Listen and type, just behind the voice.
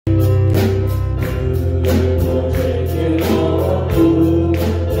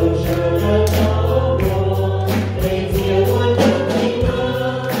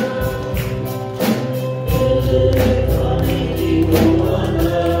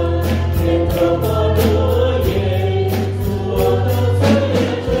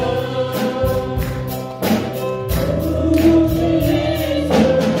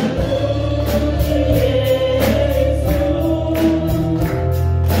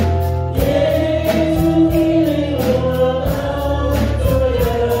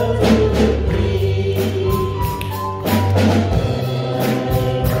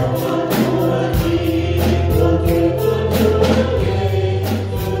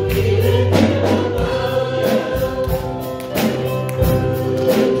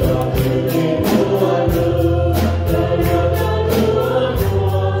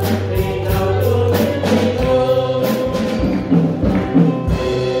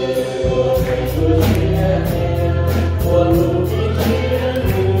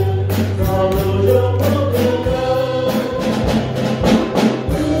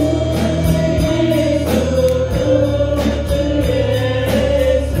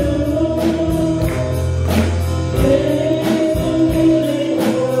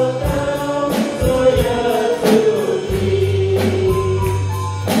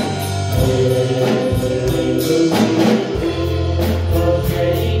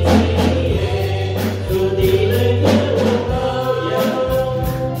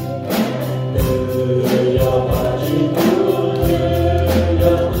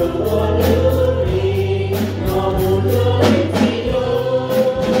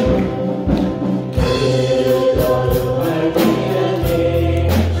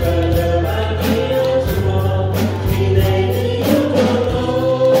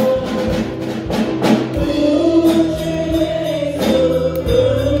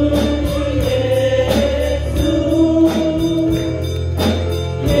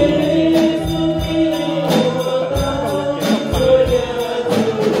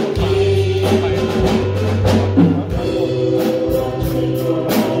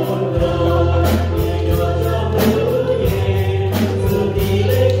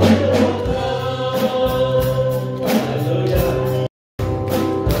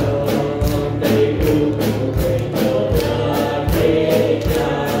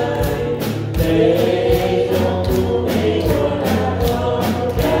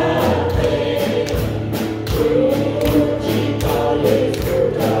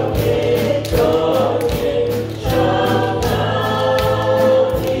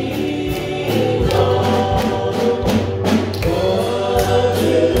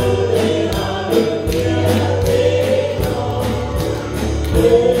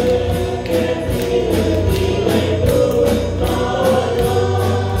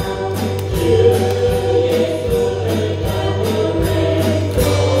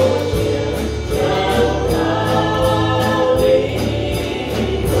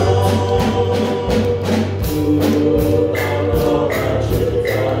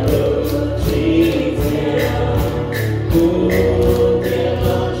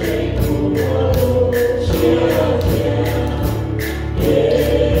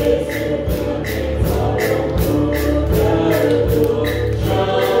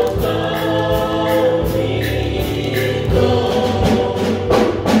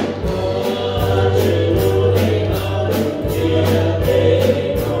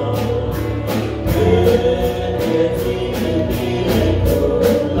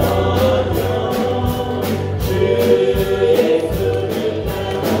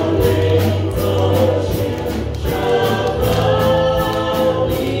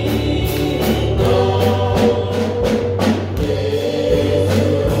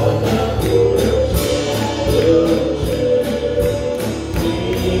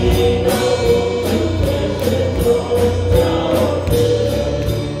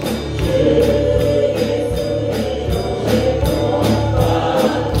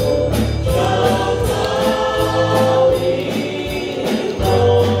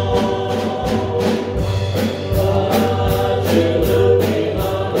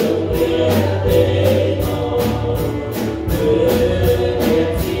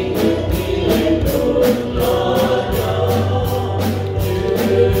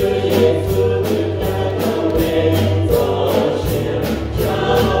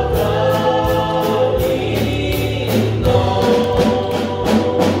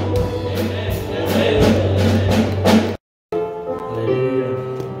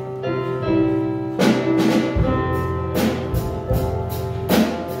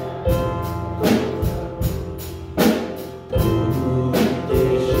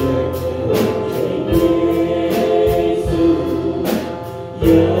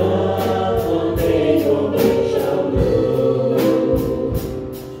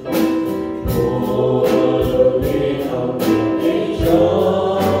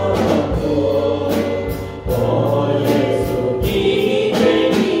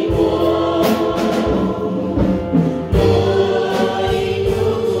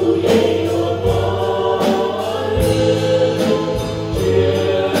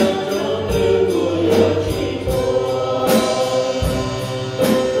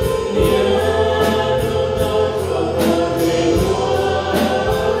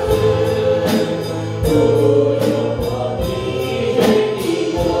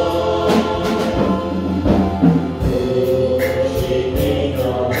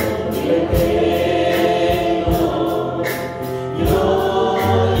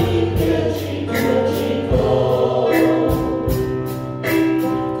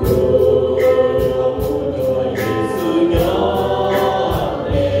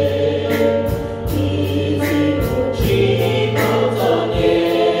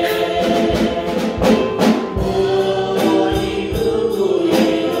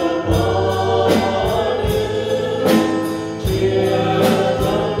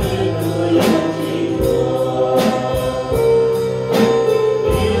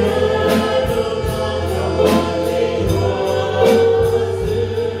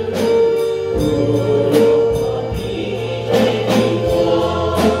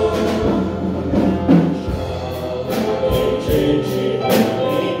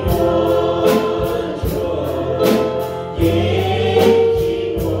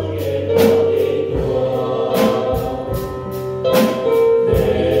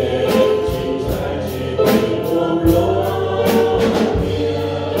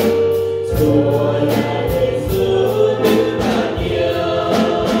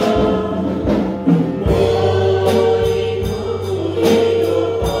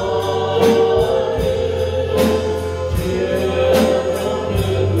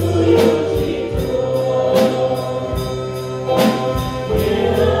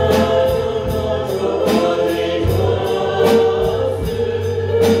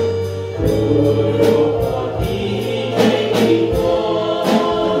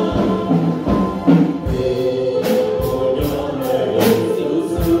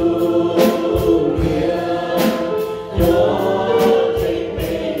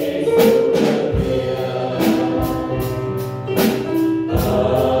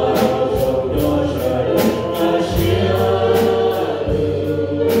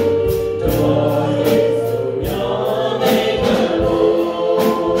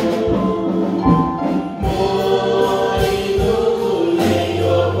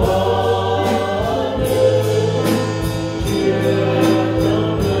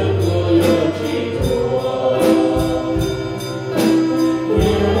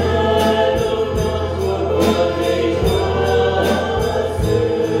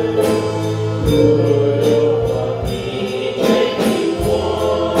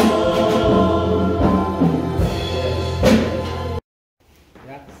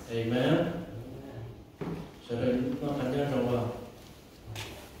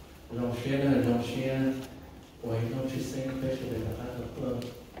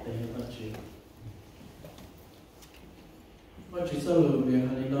chỉ sau lùi về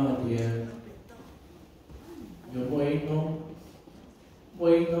hai nó thì nhiều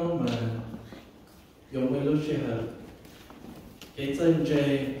mỗi nó mà nhiều mấy lúc sẽ hợp cái chân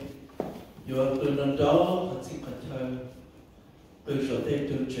dây nhiều từ nó đó thật sự thật thơ từ số tên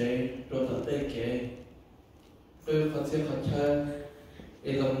từ chế rồi thật tên kể từ thật sự thật thơ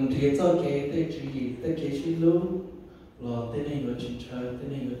để lòng thiệt cho cái tên chữ gì tên cái chữ lúc là tên này là chuyện chơi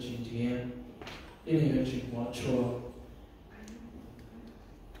tên này là chuyện thiện tên này là chuyện hóa chùa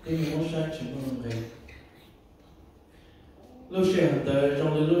tên này hóa sát chuyện của người lúc sẽ hợp tới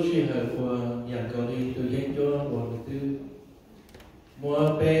trong lúc sẽ hợp của nhà cầu đi từ danh cho của người tư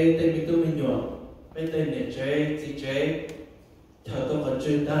mua bé tên mình tôi mình nhỏ bé tên để chế gì chế thở tôi còn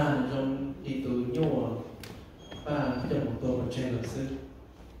chưa ta trong đi từ nhỏ và trong một tôi còn chơi luật sư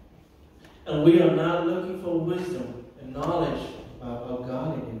and we are not looking for wisdom and knowledge about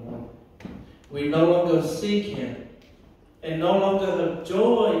God anymore. We no longer seek Him and no longer have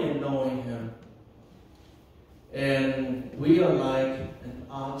joy in knowing Him. And we are like an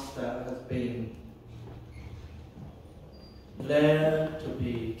ox that has been led to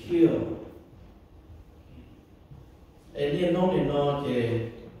be killed. And you know they know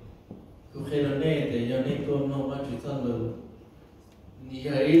that cứ khi nó nè thì giờ nên tôi nó bắt chước sang lử, như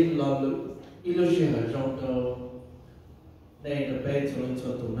vậy là lử, ít lúc gì ở trong đầu này là bé cho lên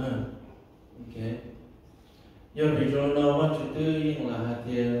cho tụi nó, ok? Giờ vì cho nó bắt chước tư nhưng là hạt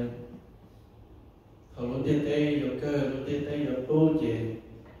tiền, họ lúc tiền tây giờ cơ lúc tiền tây giờ bố chị,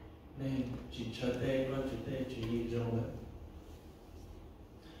 nên chỉ cho tây bắt chước tây chỉ gì trong vậy.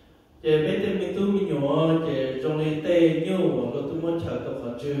 Chị bé tên mình tu mình nhỏ chị trong lên tây nhiều rồi tôi muốn chờ tôi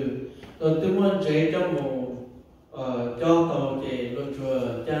khó trừ rồi tôi muốn chế cho một cho tàu chị rồi chùa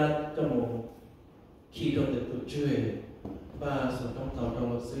cha cho một khi trong để tôi chơi và số trong tàu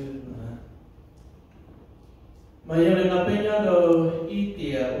trong luật sư mà giờ này là bên nhau đồ ý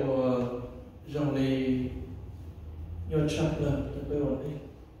tiệt của dòng này nhiều chắc lần tôi bây giờ đây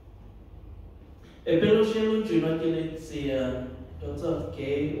ở bên lúc xem luôn chuyện nói chuyện này thì đó là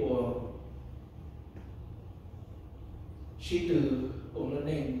cái của sĩ tử ông nó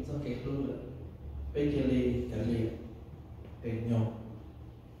nên do cái luôn là bây giờ là cả liền để nhau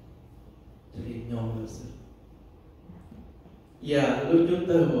thì nhau là sự dạ lúc chúng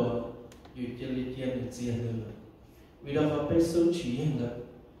ta vào dù cho lý tiền được tiền nữa vì đó phải biết số chỉ hiện là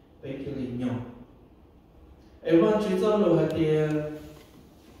bây giờ là nhau em quan chỉ cho là hạt tiền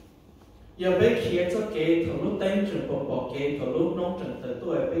giờ bé kia cho cái thằng lúc đánh trường bỏ cái thằng lúc nông trường tới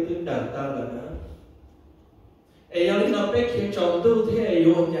tuổi bé cứ đào tạo là nữa ấy giờ nó bé kia chọn tu thế ấy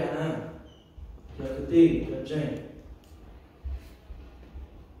vô nhà là cái gì là chơi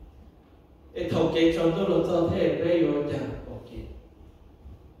ấy thầu cái chọn tu là cho thế bé vô nhà bỏ cái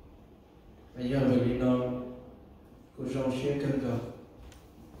bây giờ mình đi nó cũng trong xe cần gặp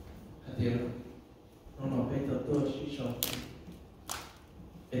hạt tiền nó bé tập tu sĩ chọn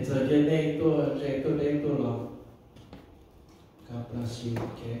and so your name to day to Lord. God bless you,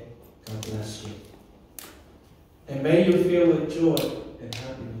 okay? God bless you. And may you feel with joy and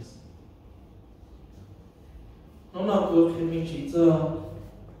happiness. Nó nào cuộc thì mình chỉ cho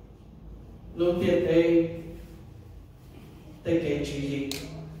lúc tiết đây cái chỉ gì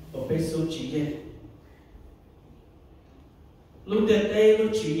ở bên số chỉ gì lúc tiết đây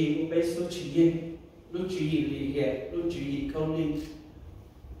lúc chỉ gì ở bên số chỉ gì lúc chỉ gì lý hệ lúc chỉ gì không lý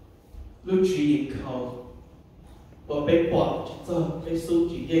lúc chỉ cầu và被bỏ cho被số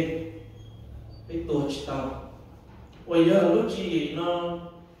chỉ dây被tổ chức tao bây giờ lúc chỉ nó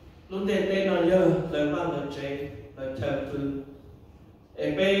lúc đây nó giờ lời ban lời chế lời thờ từ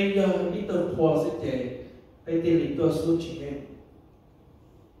bây giờ ít tờ phò sẽ thể bây tiền lý tờ số chỉ dây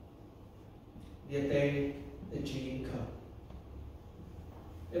địa đây để chỉ cầu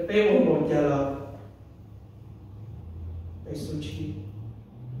bây một giờ là bây số chỉ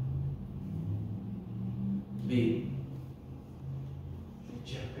vì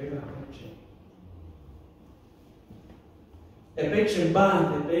chẳng phải là không chuyện ở bên trường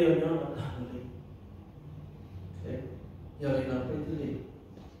ba thì bây giờ nó là thằng gì giờ thì nó bên thứ gì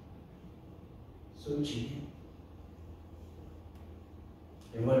số chỉ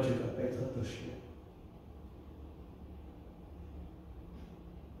để mà chưa gặp bên thứ tôi sẽ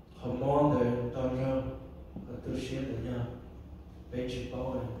họ mong để tao ra và tôi sẽ được nhau bên trường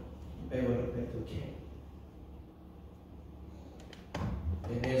bao này bên vào bên tôi kể.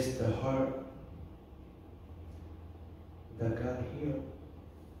 It is the heart that God healed.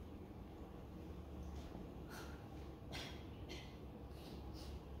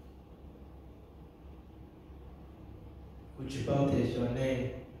 Would you bow this your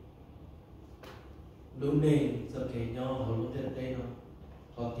name lúc này giờ kể nhau họ lúc đến đây nó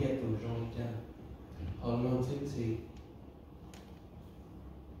họ tiết tụ rong cha họ luôn xin gì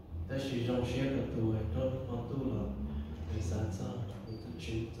ta chỉ rong xe cả tuổi trong con tu là người sáng sao người tự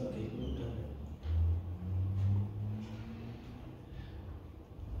chịu cho cái lúc đó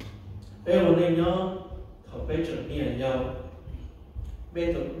bây giờ này nhá họ bây giờ miệng nhau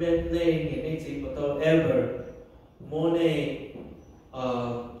bây giờ bên này ngày nay chỉ có tao ever mua này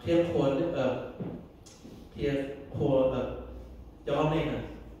thiên khuôn thiên khuôn cho này nè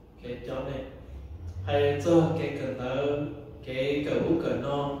cái cho này hay cho cái cần tao cái cầu cần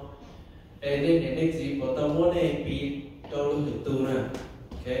nó nên ngày nay chỉ có tao mua này bị đâu luôn được tu nè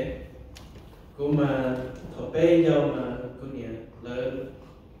ok cũng mà họ bây giờ mà cũng nhẹ là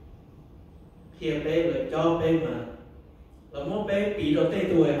hiện bé là cho bé mà là mỗi bé bị đầu tay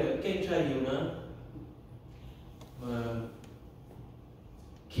tuổi cái trai nhiều nữa mà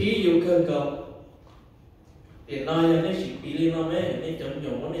khi yêu cơn cầu thì nói là nó chỉ bị lên nó mấy nó chậm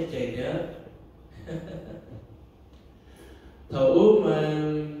nhổ nó chạy nữa thầu mà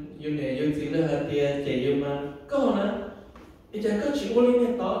yêu này yêu gì là hạt tiền chạy yêu mà con á thì chẳng có chỉ ôn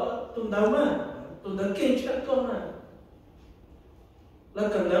lên đó tuần đầu kinh chắc con à là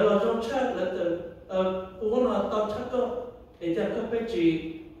cần là trong chắc là từ uống là tao chắc có để cho các bé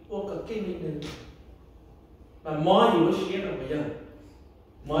chị uống cả kinh này mà mỗi nhiều xíu là bây giờ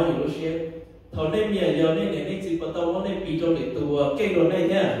mỗi nhiều xíu thầu nên giờ giờ nên chỉ có tao muốn nên bị cho để tụ kinh rồi này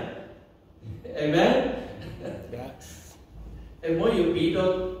nhá em bé em mỗi nhiều bị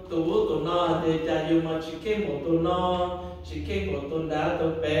cho tụ nó để cho dù mà chỉ kinh một tụ nó chỉ kinh một tụ đá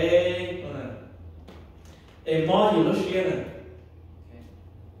tụ bé em mỗi nhiều xíu này.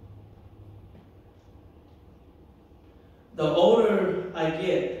 The older I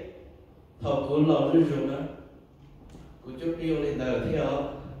get, thầu cũng lâu rồi nữa, cũng chút yêu lên đời theo.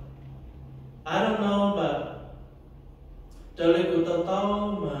 I don't know, but trở lại của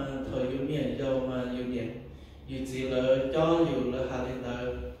tao mà thời yêu miền giàu mà yêu miền, yêu chỉ là cho yêu là hà lên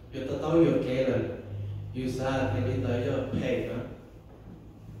đời, yêu tao yêu kể là yêu xa thì lên đời cho pay nữa.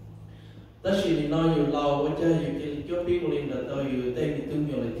 Tất nhiên nói yêu lâu, với cha yêu chỉ chút biết lên đời tao yêu tên thì tung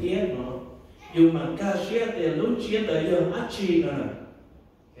nhiều là thiết nó. Dù mà ca sĩ thì lúc chiến tới giờ ác chi nữa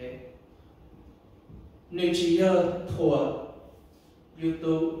nếu chỉ giờ thua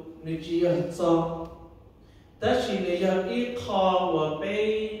YouTube nếu chỉ giờ cho tất nhiên là giờ ít thọ và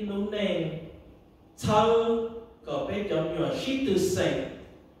bây lúc này sau có bây trong nhỏ shit từ sinh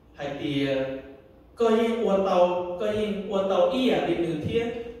hay thì có những ô tàu ý à đi nửa thiên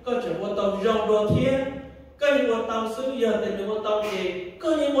có chẳng ô tàu rong đô thiên có những ô tàu sử giờ thì những ô tàu gì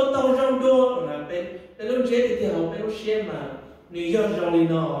có những ô tàu rong đô là bên để lúc chế thì họ bên lúc xe mà New York rong đi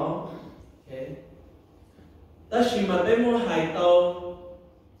nó đó chỉ mà bên mua hai tàu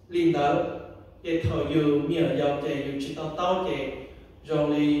liền đó để thổi dù miệng dầu để dù chỉ tàu để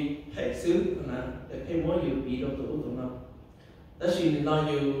rong đi hệ xứ là để cái mối dù bị đâu tụi nó đó chỉ nói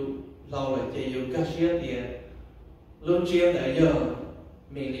dù lâu là để dù các xe thì luôn chế tại giờ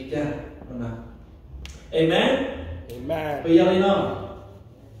mình đi ra là Amen. Amen. Bây giờ đi nào.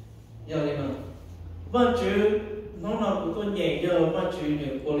 Giờ đi nào. Vâng chứ nó nào cũng có nhẹ giờ vâng chứ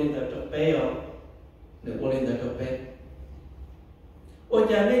nếu cô lên tới trọc bé rồi. Nếu cô lên tới trọc bé. Ôi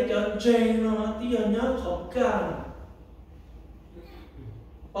chả nên cho chênh nó tí giờ nhớ khó cả.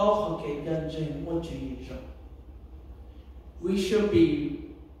 Bao khó kể chân chênh một chữ gì rồi. We should be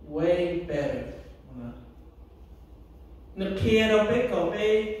way better. Nếu kia đâu bé có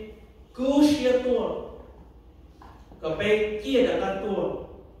bé cứu xe tuột có bé chia đã cả tuột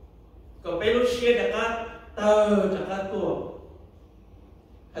có bé lúc xe đã cả tờ đã cả tuột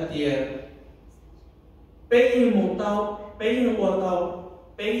hạt tiền bé như một tàu bé như một tàu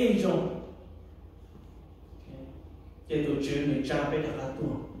bé như rồng cái tổ chức người cha bé đã cả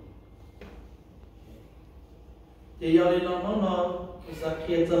tuột thì giờ đi nó sẽ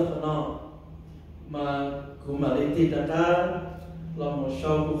kia cho nó mà cũng mà đi tìm ra lòng một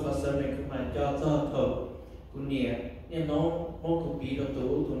sau của khởi sự này cũng phải cho thở cũng nhẹ nhưng nó cũng bị đau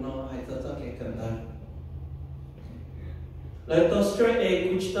tụi nó hay cho cái cần ta lấy tao straight A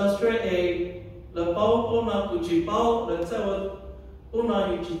cũng chỉ tao straight A là bao nào cũng chỉ bao là sao bao nào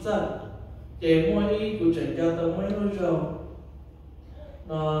cũng chỉ chân để mua đi cũng chẳng cho tao mấy lúc rồi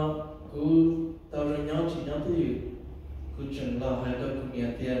nó cũng tao rồi nhau chỉ nhau thứ gì cũng chẳng làm hay đâu cũng nhẹ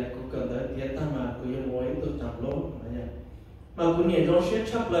tiền cũng cần tới tiền ta mà cũng yêu mỗi tôi chẳng lỗ mà cũng nhẹ trong xe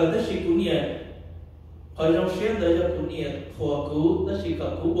chắc là tất chỉ cũng nhẹ ở trong xe đấy cho cũng nhẹ thua cứu tất chỉ cả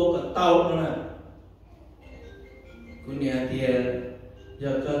cứu bố cả tàu nữa nè cũng nhẹ tiền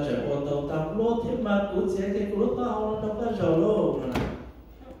giờ cho trẻ ô tô tàu lốt thêm mà cứu xe thì cứu tàu nó đâu có giàu lô nữa nè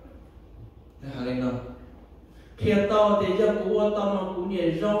hà lên nào tàu thì giờ cú tàu mà cú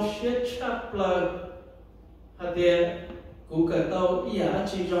nhảy rong xếp chắp là hạt thì cú cả tàu ý à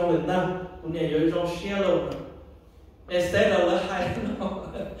chỉ rong lên năm cú nhảy rồi rong Scherlom instead of the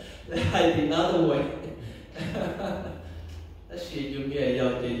high the other way. That shit you get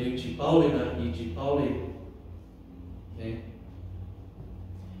giờ thì you chỉ bảo lên là chỉ bảo lên. Okay.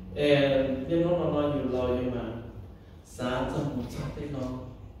 Nhưng nó nói nhiều lời nhưng mà sáng trong một chút thế nó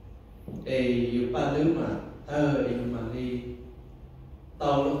อยู่บ้านลืมอ่ะอยู่มาลีต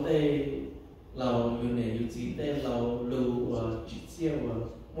อนเราเต้เราอยู่ในอยู่จีเต้เรารู้ว่าจีเจียวว่า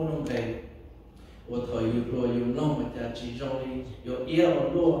มุ่งไปว่าถอยอยู่รวยอยู่น้องมันจะจีจงลีอยู่เอี้ยว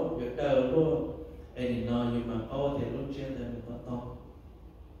รั่วอยู่เตอรั่วนี่นอนอยู่มาเอาแต่ลูกเชื่อแต่ไม่ต้องต้อง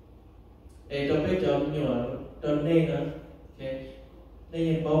เราไปจอมหยวนตอนนี้นะนี่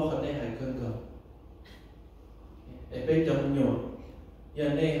ยังเป้าเขาได้หายเครื่องก่อนไปจอมหยวนgiờ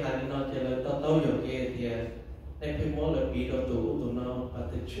này hai nó chỉ là tao tao hiểu cái thì em phải muốn là bị đầu tụi nó,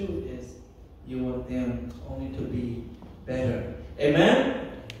 but the truth is you want them only to be better. Amen.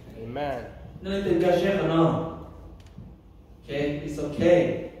 Amen. Nên đừng có share nó. Okay, it's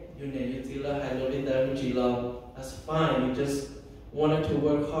okay. You know, you chỉ là hai lối đi tới chỉ là that's fine. You just wanted to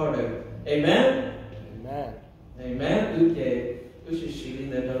work harder. Amen. Amen. Amen. Ước vậy, ước sự xử lý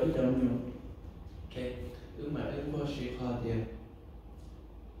này đâu ước trong nhau. Okay, ước mà ước có sự khó thì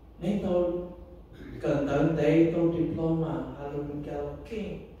nếu tôi cần tận đây tôi diploma Halloween cao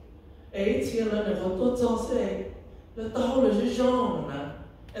kinh ấy chia lên là không tốt cho xe là tao là cái wrong mà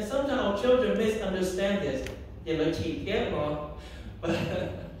and sometimes our children misunderstand this they like chỉ ghét nó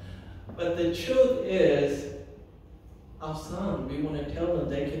but the truth is our son we want to tell them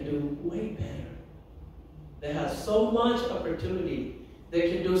they can do way better they have so much opportunity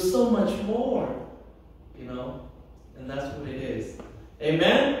they can do so much more you know and that's what it is.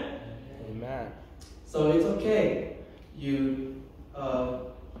 Amen. Amen. So it's okay. You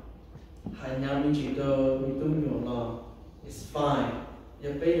hai nhau mình chỉ có mình tu nhiều lo. It's fine.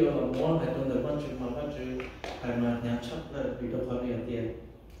 Giờ bây giờ là muốn hai tuần được quan trọng mà hai mà nhà chấp là vì đâu phải nhiều tiền.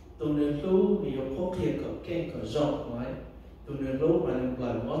 Tu nên lu vì có khó khăn có kén có rộng nói. Tu nên lu mà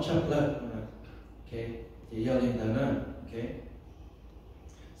lại muốn chấp lên. Okay. Chỉ do liên thành nữa. Okay.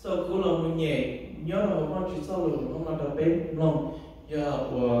 So cú là mình nhẹ nhớ là quan trọng sau rồi không mà đặc biệt lòng. Giờ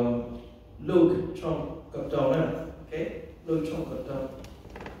của Luke trong cặp đầu này, okay? Luke trong cặp đầu.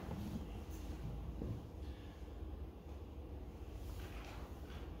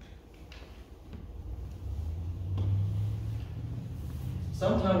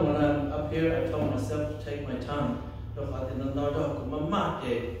 Sometimes when I'm up here, I tell myself to take my time. Đâu phải thì nó nói đó cũng mà mát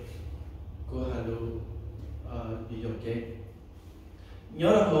vậy. Cô Hà Lu bị dọc cái.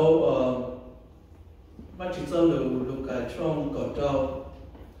 Nhớ là hồ mà chỉ cho Luke cả trong cặp đầu.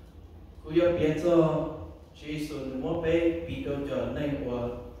 Cú yêu biết cho Jesus mỗi bé bị đau cho nên của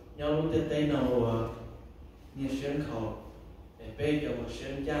nhau lúc tới đây nào như xuyên khẩu để bé cho một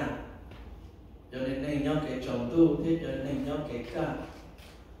xuyên cha cho nên này nhau cái chồng tu thế cho nên nhau cái cả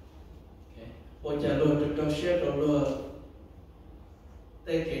ôi cha luôn được trong xuyên rồi luôn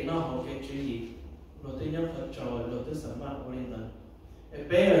đây cái nó học cái chữ gì rồi tới nhau Phật trò rồi tới sản mạng của linh thần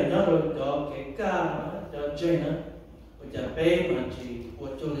bé ở nhau rồi cho cái cả cho chơi nữa ôi cha bé mà chỉ của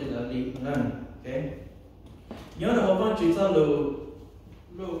cho nên là lý ngân, okay? Nhớ là hôm nay chỉ cho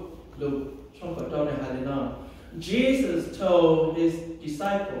Luke trong phần đầu này hay là Jesus told his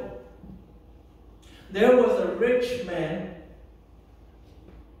disciple, there was a rich man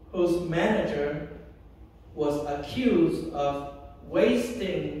whose manager was accused of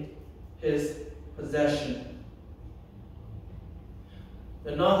wasting his possession.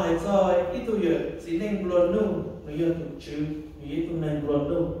 Và nó hay cho ít tuổi chỉ nên luôn luôn nó yêu tục chữ ý tụi này luôn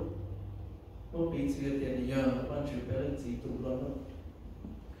đâu, nó bị chia tiền giờ quan trọng phải là gì tụi luôn đâu,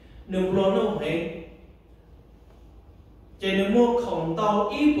 nếu luôn đâu hết, chỉ nếu mua không tàu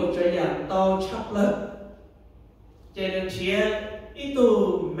ít của trái dạng tàu chắc lên, chỉ nếu chia ít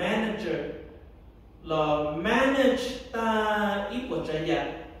tụi manager là manage ta ít của trái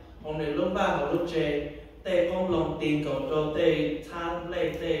dạng, hôm nay lúc ba họ lúc chơi, tê không lòng tiền cầu cho tê tham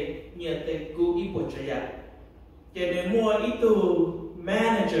lệ tê nhiều tê cú ít của trái dạng. Jadi semua itu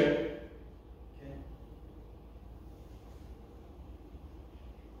manager. Okay.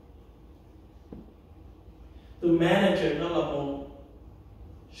 Tu manager nó là một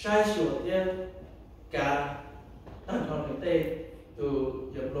sai sửa theo cả tăng thọ cái tê từ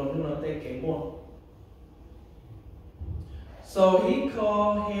dập lon nó tê cái mua. So he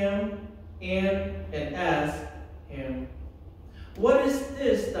called him in and asked him, "What is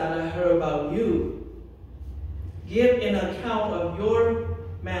this that I heard about you? Give an account of your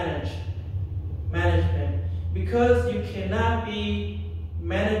management, because you cannot be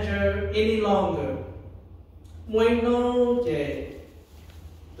manager any longer. Mỗi nó để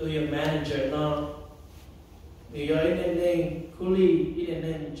tôi là manager nó, người ấy nên kuli,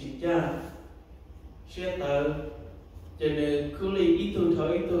 nên chỉ cha, sẽ tới, cho nên kuli ít tu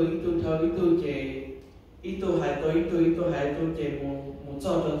thở chè, ít tu hai tôi chè một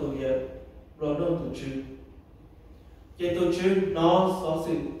cho tôi giờ, rồi nó tu chữ, chè tu chữ nó có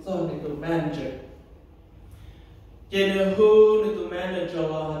sự cho nên tôi manager. Cho nên hư nên tụi manager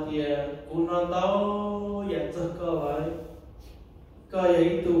thì cũng nó đâu dạy cho cơ vậy, coi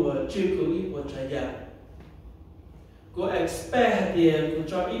vậy tụi chưa có ít một trái dạy, cô expect thì cô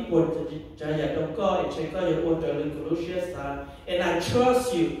cho ít một trái dạy đâu coi, chỉ coi vậy một trở lên cô share sa, and I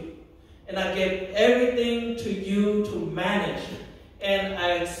trust you, and I give everything to you to manage, and I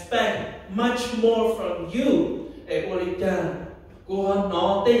expect much more from you. Để cô đi ra, cô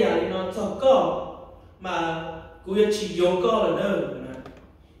nó tây dạy nó cho cơ mà cô chỉ vô có là nơi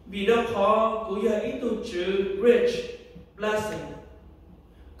vì đó khó cô ít tu chữ rich blessing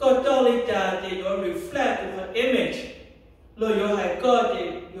có cho lý trả thì nó reflect của image rồi vô hãy có thì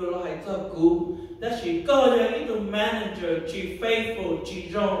vô hãy cho cô đó chỉ có ít tu manager chỉ faithful chỉ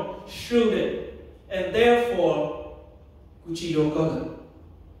wrong shrewd and therefore cô chỉ vô có là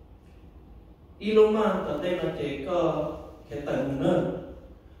Elon Musk ở đây là chỉ có cái tầng nữa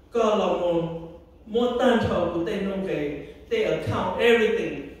có là một tan trò của tên nông cái they account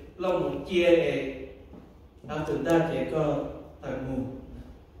everything là một chia để chúng ta chỉ có tài mù.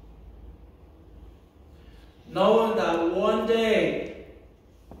 Knowing that one day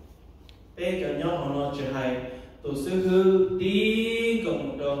bây giờ nhau họ nói chỉ hay tổ sư hư đi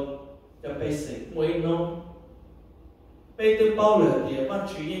cộng đồng cho bây giờ mỗi năm bây từ bao lửa thì ban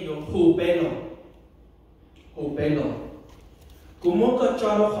chủ nhiệm dùng hù bây lò cũng muốn có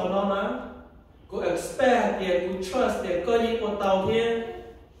cho nó khó nó nữa. Cô expect thì cô trust thì có những một tàu thiên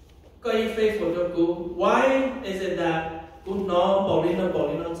có những faithful cho cô. Why is it that cô nó bỏ đi nó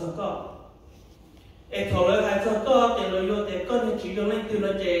cho có e thầu lời hay cho có thì lời vô thì có những chỉ cho lên từ nó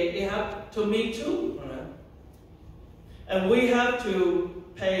chạy they have to me too, and we have to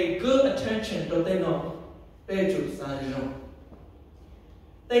pay good attention to they nó về chủ sai rồi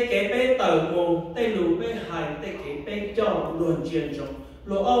they kể về tàu mồm they lù về hài they kể về cho luồn chiến trong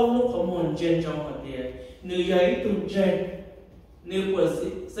lỗ âu lúc có muốn trên trong mặt địa nữ giấy tu trên nữ của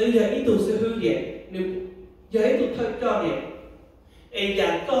giấy giấy tu sẽ hư địa nữ giấy tu thật cho địa ấy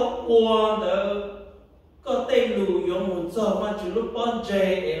giả có qua đó có tên lù dùng một giờ mà chỉ lúc bon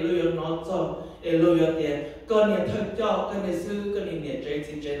dê ấy lù dùng nó giờ ấy lù dùng địa con nhà thật cho con nhà sư con nhà dê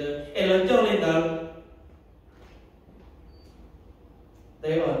thì dê được ấy lù cho lên đó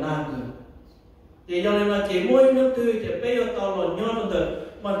đấy ở nam rồi thì cho nên là chỉ mỗi nước tươi thì bây giờ tao lột nhon nó được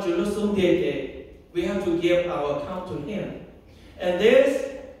mà chủ lúc xuống thì we have to give our account to him, and this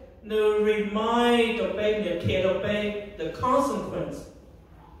no remind to pay your kid to pay the consequence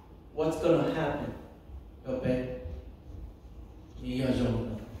what's gonna happen to pay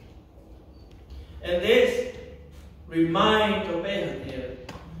and this remind to pay her here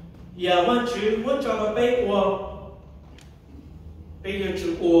yeah one chữ muốn cho nó pay qua bây giờ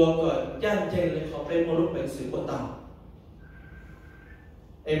chữ qua còn chân trên lên họ pay một lúc bệnh sự của tao.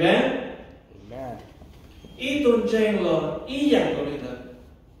 Amen. Amen. Ý tôn trên là ý dạng của mình là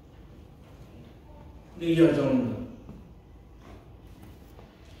đi giờ trong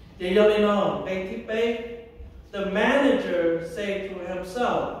thì do nên nó the manager say to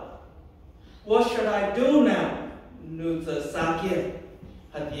himself, what should I do now? Nụ giờ xa kia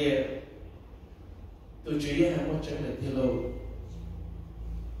hạt địa tôi chỉ hàng một chân để tiêu lô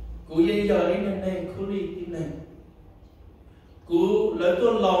cú yên giờ đến này cú đi tin này cú lấy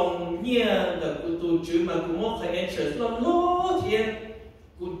tôi lòng nhia được cú tu chữ mà cú mốt phải interest lòng lố thiên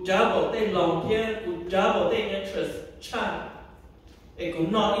cú trả bỏ tay lòng thiên cú trả bỏ tay interest cha ấy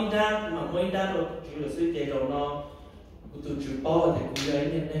cũng nói in ra mà mới ra rồi chữ là sư chế rồi nó cú tu chữ bao thì cú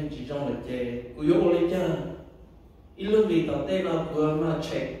lấy nên chỉ trong là chế cú yếu lên cha ít lúc vì tao tay nó cú mà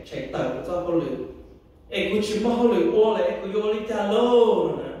chạy tàu cho bao lửa ấy cú chỉ bao lửa ô lại cú yếu lên cha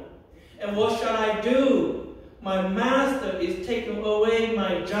luôn. And what shall I do? My master is taking away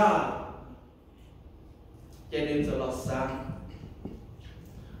my job. Cho nên giờ là sao?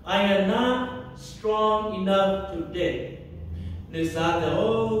 I am not strong enough today. Nếu sao thì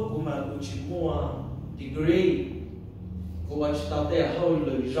cũng mà cũng chỉ mua degree, cũng chỉ tao thấy hơi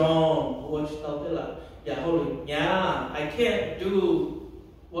lười rong, cũng chỉ tao thấy là giờ hơi lười nhà. I can't do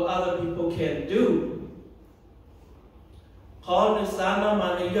what other people can do. Khó nếu sao nó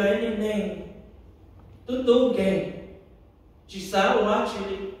mà nếu vậy nên tú ghê chỉ sao quá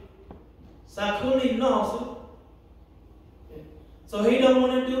chỉ sao cứ đi nó So he don't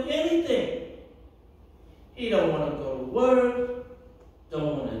want to do anything. He don't want to go to work,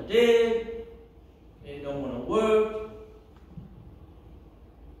 don't want to dig, he don't want to work.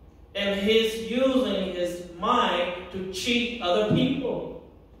 And he's using his mind to cheat other people,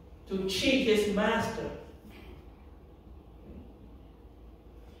 to cheat his master.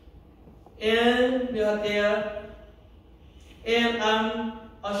 And I'm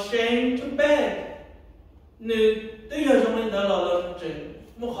ashamed to beg. Nếu tới giờ trong mình đã là chuyện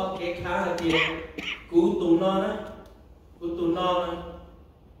một họ kế khá là tiền cứu tù non á,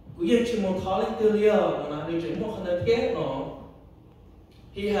 cứu yên chỉ một tháo lên tư liệu là nếu chuyện một khả thiết nó.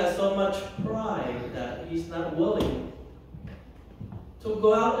 He has so much pride that he's not willing to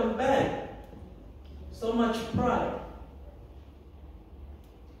go out and beg. So much pride.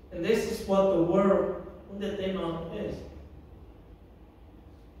 And this is what the world that they know is.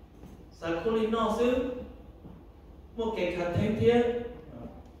 Sakuli no su một cái khả thêm thiết.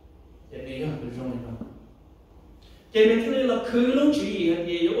 Vậy thì là cái rong này. Vậy mình thấy là cứ lúc chỉ là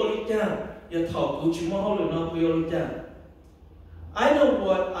gì ở đây cha, giờ thầu cũng chỉ mong là nó quý ở đây cha. I know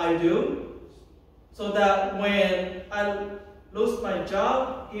what I do, so that when I lose my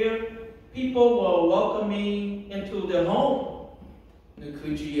job here, people will welcome me into their home. Người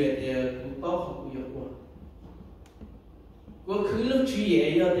cứ chỉ là cũng bao học cũng nhiều quá. Cô cứ lúc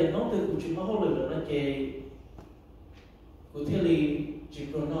chỉ là thì nó từ cũng chỉ mong là nó chơi. Cụ thể là chỉ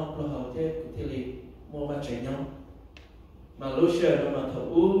có nó là họ thế cụ thể là mua bán chạy nhau mà lúc xưa nó mà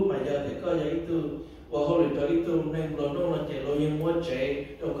thấu mà giờ thì có giấy từ và họ lại cho ít từ nên rồi nó là chạy lo như mua chạy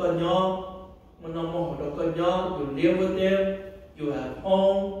đâu có nhau mà nó mua đâu có nhau you live with them you have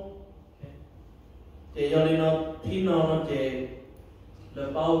home thì giờ đi nó thì nó chạy là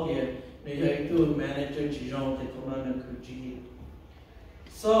bao tiền nên giấy từ manager chỉ rong thì không ăn được cứ chỉ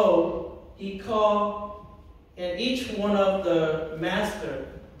so he called. And each one of the master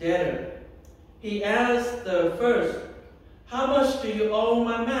debtor, he asked the first, how much do you owe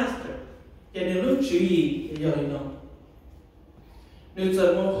my master? Cho nên lúc chú ý thì giờ nó nếu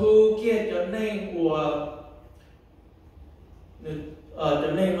giờ một hưu kia cho nên của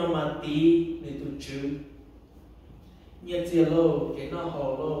cho nên nó mà tí nên tụi chú nhiên chia lô cái nó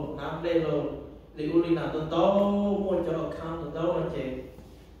hồ lô nắm đây lô để u đi nào tôi tao mua cho account tôi tao là chị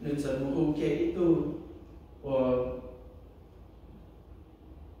nếu giờ một hưu kia ít tu or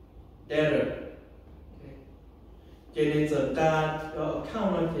debtor. Cho nên giờ ta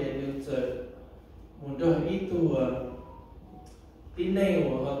account nó thì được giờ muốn cho ít tu tin này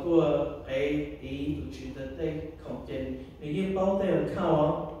của họ tu ấy tí tu chuyện tới đây không trên nếu như bao tay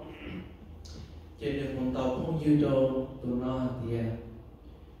account cho nên muốn tàu không dư đâu tụi nó thì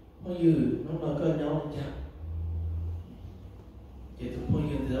không dư nó có nhau chả thì tụi không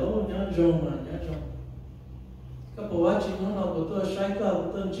dư thì nhớ rong mà nhớ rong các bộ quá trình nó của tôi sai cơ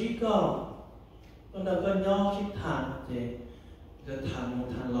của tôi chỉ có tôi đã có nhau chỉ thẳng thì tôi thẳng một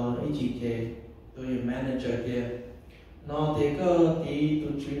thằng lò ấy chỉ thì tôi là manager kia nó thì có tí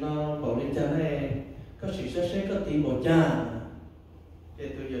tôi chỉ nó bảo lên cha này có sự sẽ có tí bảo cha thì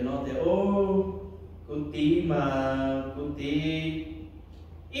tôi giờ nó thì cô tí mà cô tí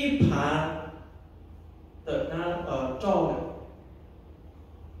ít phá tự nó ở cho này.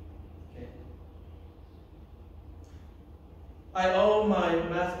 I owe my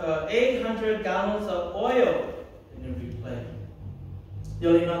master 800 gallons of oil in the replay.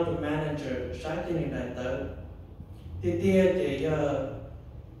 Giờ đi nói tụi manager sáng trên này tới thì tia thì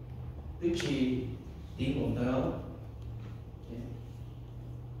tôi chỉ tí một đó.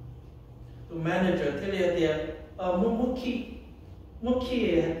 Tụi manager thế là thì một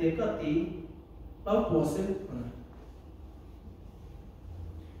khi thì có tí bao bổ sức.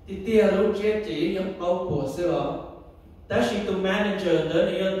 Thì tia lúc chết chỉ dùng bao bổ sức đó. That's the manager then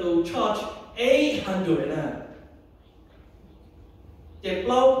you to charge 800 na. Chỉ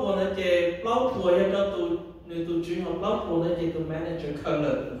bao của nó chỉ bao của cho tụi người tụi chuyên học bao của nó chỉ tụi manager khởi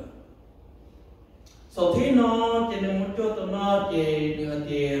lực. So thế nó chỉ nên muốn cho tụi nó chỉ nửa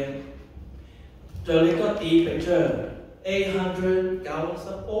tiền trở lại có tí picture 800 gallons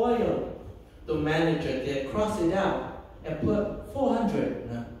of oil. The manager they cross it out and put 400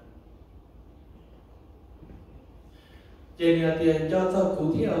 na. Trên nhà tiền cho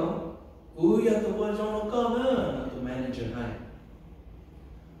cụ thiểu cụ giờ tụi tôi trong nó có nữa là tụi manager hay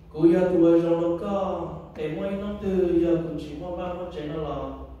cụ giờ tụi tôi trong nó có để mỗi nó từ giờ cụ chỉ mua ba nó chạy nó là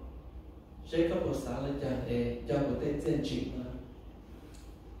sẽ có bộ sáng lên trả để cho cụ tên tiền chỉ mà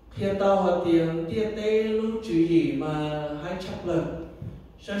hiện tao họ tiền tiền tê lúc chú gì mà hay chấp lần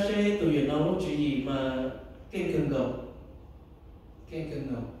sao sẽ tụi nó lúc chú gì mà kinh cường gầu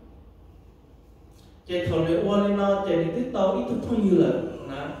cho Chỉ thầu này qua lên nó chỉ để tích tàu ít tụt phong như là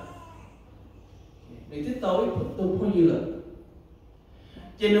nè để tích tàu ít tụt phong như là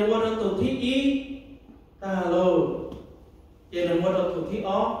chỉ để qua nó tụt thi ý ta lô chỉ để qua nó tụt thi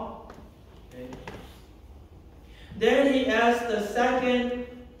ó. Then he asked the second,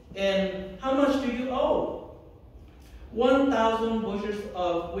 and how much do you owe? 1,000 bushels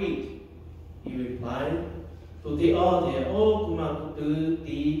of wheat. He replied, tụi thì ó thì ô cũng mà từ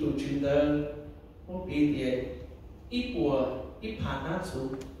tí tụi chuyên đơn một tí thì ít bùa ít phản nát xuống.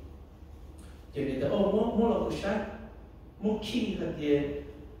 Chỉ để ô mỗi là cuộc sách một khi hạt thì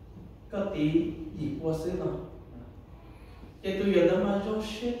có tí gì qua xứ nào. Thì tôi giờ đó mà trong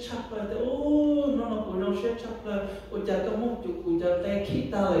xe chắc là ô nó là của trong xe chắc là của cha có một chút của cha tay khí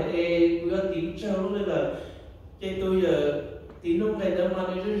ta lại của cha tiếng trâu lúc đấy là thì tôi giờ tiếng lúc này đó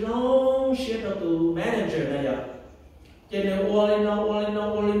mà nó trong xe đó từ manager này à thì nếu all in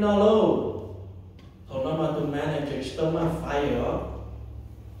all lâu thôi nó mà từ manager still mà fire okay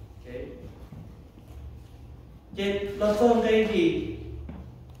thì nó xong cái gì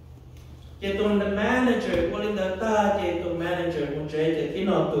chỉ tụi manager, qua lên đó ta chỉ tụi manager một chế chỉ khi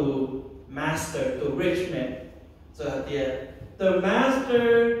nào tụi master, tụi rich man. So the master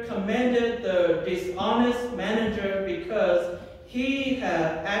commended the dishonest manager because he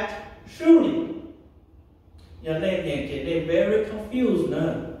had acted truly. Giờ này nhẹ chỉ để very confused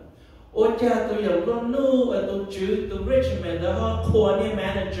nữa. Ôi cha tụi giờ con nu và tụi chữ tụi rich man đó họ khua như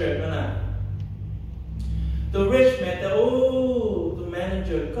manager nữa nè. Tụi rich man đó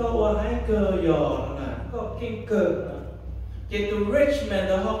manager có qua hai cơ giò nè, có kinh cơ nè. Chỉ tụi rich man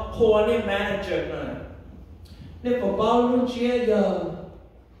đó họ khua nên manager nè. Nên có bao luôn chia giờ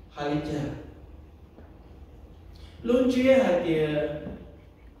hai cha. Luôn chia hai kia.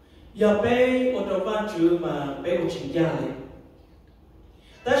 Giờ bé ở trong văn chữ mà bé có chính gia này.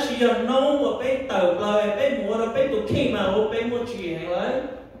 Ta chỉ giờ nấu mà bé tờ lời bé mua là bé tụi khi mà bé mua chuyện hay lấy.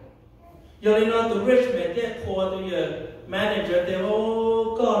 Giờ nên nó tụi rich man thế khua tụi giờ manager thì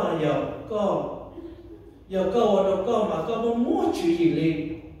ô có là giờ có ở đâu có mà có muốn mua chuyện gì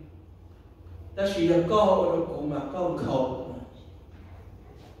liền, ta chỉ giờ có ở đâu cũng mà có khẩu,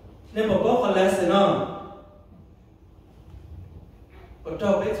 nên mà có phần lesson nó, có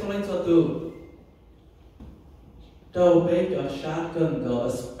trâu bé xuống lên cho từ, trâu bé cho sát gần gỡ,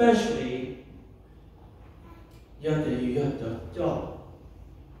 especially giờ thì giờ cho.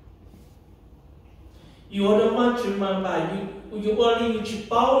 You don't want to remember, you only you chip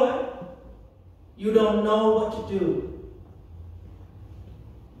power, you don't know what to do.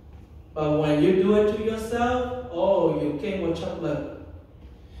 But when you do it to yourself, oh, you came with chocolate.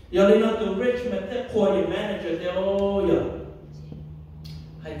 You only know the rich man, that poor manager, they oh, yeah.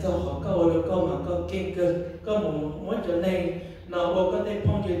 Hãy cho họ câu được câu mà câu kinh cơ, có một mối trở nên nào bộ có thể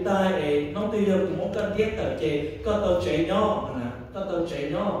phong chữ tai để nó tuy được một cần thiết ở chế, có tàu chế nhỏ, có tàu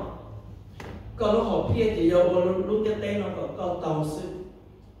chế nhỏ. Có lúc họ phía thì giờ lúc cái tên nó có tàu sư.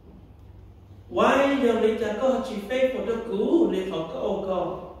 Why giờ mình chẳng có chỉ phép của nó cũ để họ có ô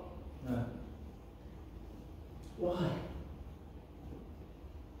co. Why?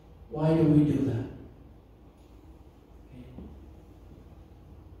 Why do we do that?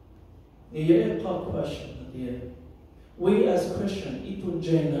 Here's a question here. We as Christians, itun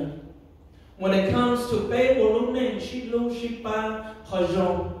jena. When it comes to pay or lúc này she long she pa họ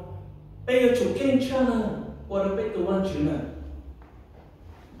rong. Bây giờ chủ kinh chana, what a bit to one chuna.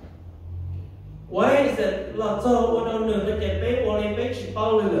 Why is it là do what a nương cái chế bé or lên bé chỉ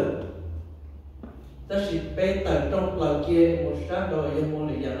bao lừa. Ta chỉ bé tận trong lời kia một sát đôi dân môn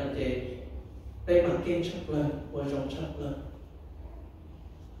để dạy là chế bé mặc kinh chắc lần, và rong chắc lần.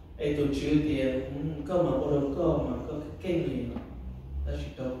 Ấy tụi chữ thì có mà có đâu có mà có cái kinh gì mà ta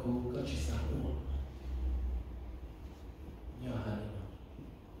chỉ đâu cũng có chỉ sáng đúng không? Nhớ hay.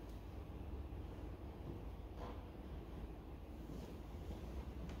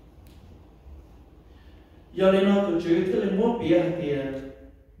 Giờ nên nó tụi chữ thứ lên một bia thì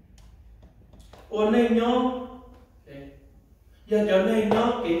ôn này nhó giờ trở nên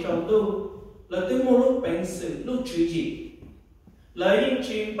nhó cái trong tu là từ một lúc bệnh sự lúc chữ gì lấy những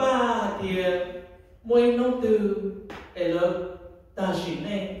chuyện ba thì mỗi nông từ để là ta chỉ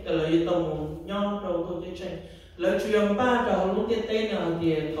này là lấy tổng nhó đầu tôi cái chuyện lấy chuyện ba đầu lúc cái tên nào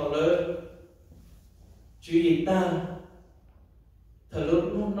thì thảo lợi chữ gì ta thảo lúc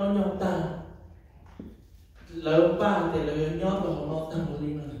nó nhau ta lớn ba thì là nhớ và họ nói tăng một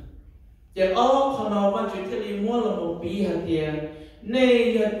linh này. Giờ họ nói văn chữ thì mua là một bí hạt tiền,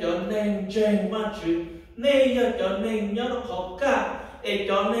 nay giờ cho nên trên văn chữ, nay giờ cho nên nhớ nó khó cả, để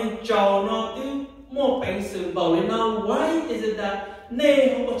cho nên trò nó cứ mua bánh sự bảo lên nó. Why is it that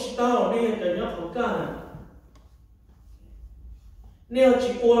nè không có chỉ tao nè cho nhóc không cả nè nè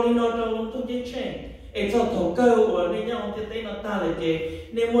chỉ qua đi nó trong tôi chỉ chen ấy cho thầu cơ của nè nhau thì thấy nó ta là gì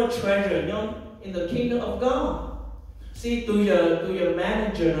nè more treasure nhau in the kingdom of God. See to your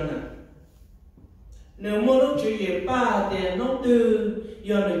manager nè nếu mua lúc chữ gì ba thì nó từ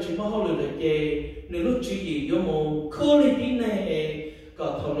giờ này chỉ mua hậu được gì nếu lúc chữ gì do một quality này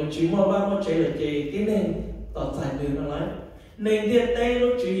còn thầu này chỉ mua ba mua chế là gì thế nên tỏ giải từ nó lấy nên tiền tay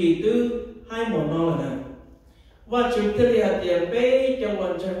lúc chữ gì từ hai một nó là nè và chữ thứ là tiền bé cho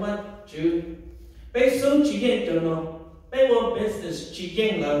hoàn thành và chữ bé sống chỉ nhận cho nó bé một business chỉ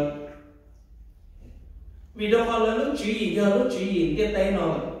nhận là vì đâu họ là lúc chữ gì giờ lúc chữ gì tiền tay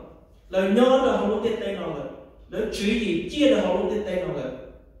nó lời nhớ là họ lúc tiền tay nó là lời chữ gì chia là họ lúc tiền tay nó là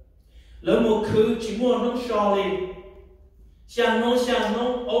lời một thứ chỉ mua nó solid sang nó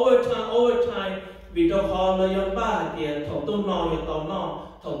overtime vì đâu họ lời yon ba thì thầu tu nọ rồi tàu nọ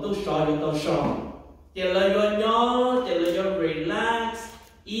thầu tu sò rồi tàu sò chỉ lời yon nhớ chỉ lời yon relax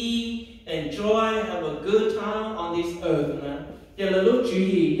eat enjoy have a good time on this earth nè chỉ lời lúc chữ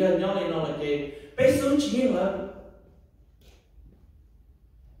gì giờ nhớ này nó là gì bé sống chỉ là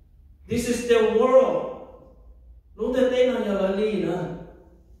this is the world lúc thế tên nó giờ là gì nữa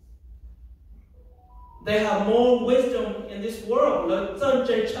they have more wisdom in this world là chân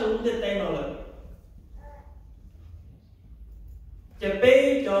chơi chân lúc thế tên nó là chỉ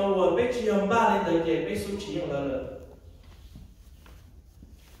bé cho我bé chỉ用ba lên tới chỉ bé số chỉ用là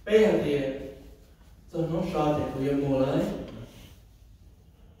bé là gì cho nó sao thì tôi dùng mua lấy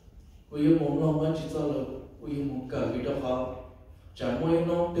tôi dùng mua nó vẫn chỉ cho là tôi dùng mua cờ vì đâu họ chả mỗi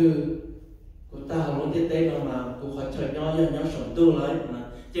nó từ của ta không biết tên nào mà của họ chờ nhau sống tu lấy mà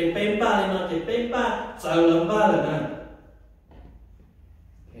chỉ bên ba lên nó chỉ bên ba sợ lắm ba là nè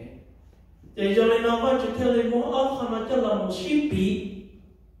chỉ cho nên nó vẫn chỉ theo lên mỗi ốc họ nó cho là một ship bị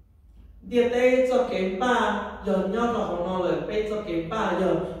địa tế cho cái ba giờ nhau là họ nó là bên cho cái ba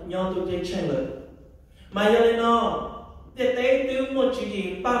giờ nhau tụi trên trên rồi mà giờ lên nó địa tế từ một chỉ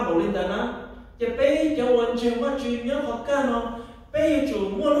gì ba một lên đó nó chỉ bên cho hoàn全mà chỉ nhớ họ cả nó bây giờ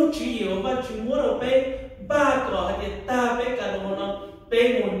mua lúc chỉ nhiều và chỉ mua được bây ba cái thì ta bây cả nó nó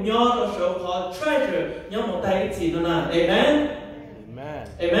bây một nhỏ đó số họ treasure nhỏ một tay gì nó là amen Amen.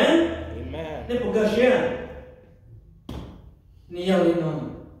 amen Amen. nên một cái gì nhiều đi nó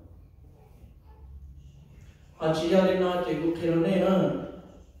họ chỉ cho đi nó chỉ cũng kêu này nữa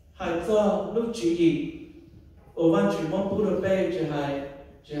hay cho lúc chỉ gì ở văn chỉ mong bù được bây chỉ hay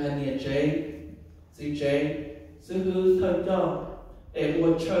nhiệt chế gì chế sự hư thân cho ở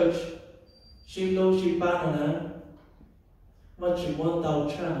một church xin lỗi xin ba nữa mà chỉ muốn tàu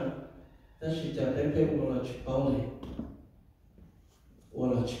trang ta chỉ cho đến cái một là chỉ bảo này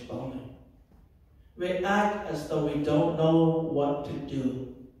một là chỉ bảo này we act as though we don't know what to do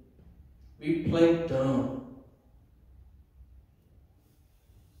we play dumb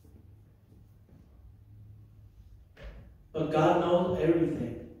but God knows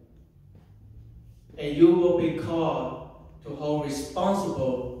everything and you will be called to hold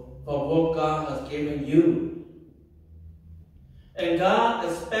responsible for what God has given you. And God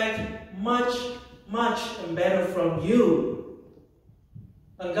expects much and better from you.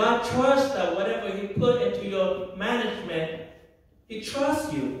 And God trusts that whatever He put into your management, He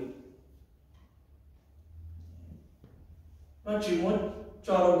trusts you. Bạn chỉ muốn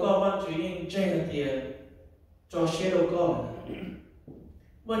cho đâu có, bạn chỉ nhìn trên tiền, cho xe đâu có.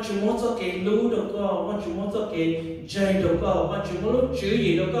 Bạn chỉ muốn cho cái lũ đâu có, bạn chỉ muốn cho cái dây đâu có, bạn chỉ muốn lúc chữ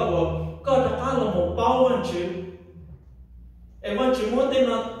gì đâu có đã ăn là một bao bạn chữ. Em bạn chỉ muốn tên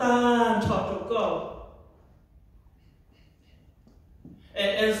nó tan chọt đâu có.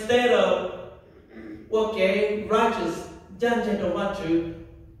 And instead of okay, righteous, dân trên đâu bạn chữ,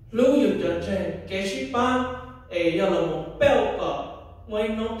 lũอยู่dân trên, cái ship ban, giờ là một bèo cỏ, mấy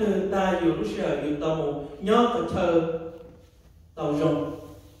nó từ taอยู่lúc xưaอยู่tao một nhớ cái thơ tao rồng.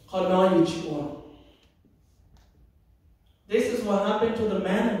 This is what happened to the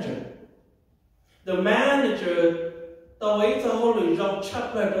manager. The manager, tôi cho họ lựa chọn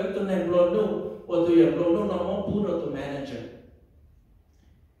chấp lại cái tuần này luôn luôn, và tôi làm luôn luôn nó mong muốn được the manager.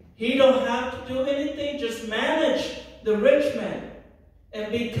 He don't have to do anything, just manage the rich man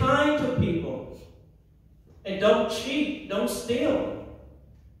and be kind to people and don't cheat, don't steal.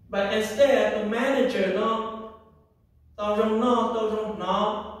 But instead, the manager tao rong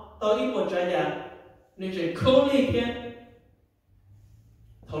nó. Tao ít một trái nhà nên chỉ khâu đi kia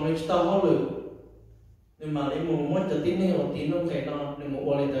thằng này tao hao lử nhưng mà lấy một món cho tin này một tin không phải nó nên một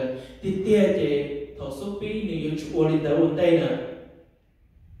ô tới tin tia thì thằng số pi nên yêu chụp ô tới ổn đây nè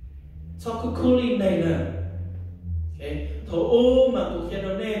sao cứ khâu đi này nè thổ ô mà cụ kia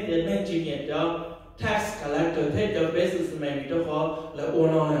nó nên thì nên chỉ nhận cho tax collector thế cho businessman cho khó là ô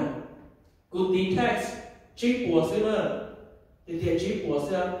nó này cụ tí tax chỉ bùa xứ nữa thì chỉ bùa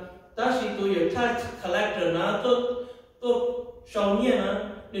xứ ta chỉ tôi有 tax collector nó tôi sau nhiên nó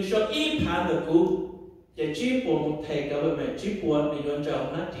nếu sau ít phản được cụ thì chỉ bùa một thầy cả bởi mẹ chỉ bùa thì yon trò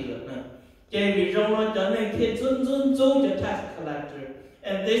nó chỉ được nè thì vì trong nó trở nên thì dun cho tax collector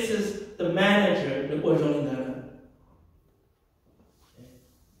and this is the manager được bùa trong đó.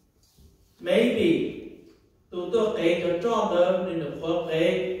 Maybe tôi kể cho đỡ nên được có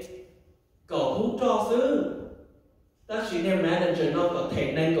kể cầu hú cho xứ ta chỉ nên manager nó có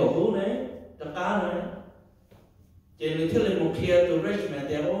thể nên cầu hú này cho cá này chỉ vì thế là một kia tôi Richmond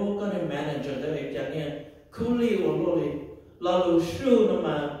thì có nên manager để vậy chẳng như coolie hoặc lo lù siêu nó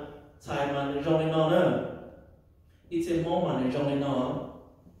mà xài mà trong này nó nữa ít xem món mà trong này nó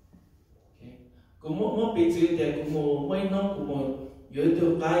cũng một bị chữ thì cũng một mấy nó cũng một dưới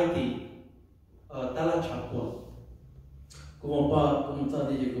tiêu cái thì ta là chọn của cũng một cũng sao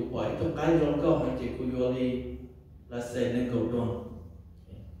thì cũng vậy trong cái trong câu hỏi chỉ cũng vô đi là sẽ nên cầu đoàn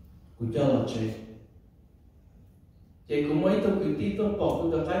cũng cho là chị cũng mấy tôi cứ tí tôi bỏ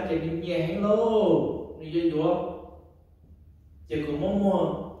tôi cái chị đi nhẹ hay lô như vậy đó chị cũng mong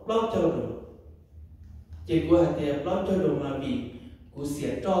mua blog cho được chị cũng hạt tiền blog cho được mà vì cũng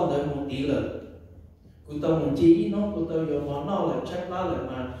sẽ cho tới một tí lần cũng tao muốn chỉ nó cũng tao vô món nó là chắc đó là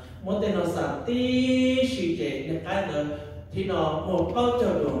mà mỗi tên nó sản tí suy chế những cái nữa thì nó một blog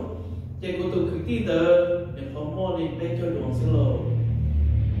cho được chị cũng tôi cứ tí tới để không mua đi bên cho được xin lỗi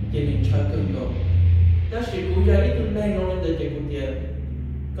chị mình chơi cưng rồi đó chỉ cũng giờ ít tuần này nó lên tới chị cũng tiền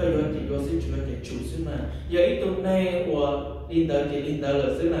cái giờ chị vô xin chữa chị chủ xin mà giờ ít tuần này của đi tới chị đi tới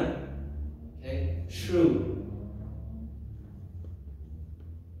là xin này okay true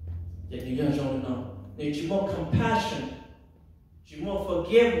chị đi ra trong nó nếu chỉ muốn compassion chỉ muốn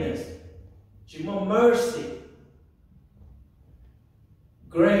forgiveness chỉ muốn mercy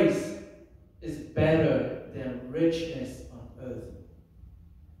grace is better than richness on earth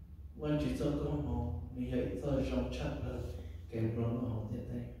when you talk about home mình hãy cho trong chắc là kèm rong ở home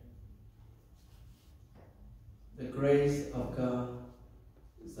thế này the grace of God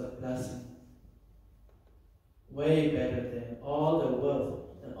is a blessing way better than all the wealth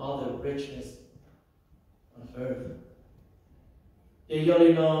and all the richness on earth vậy do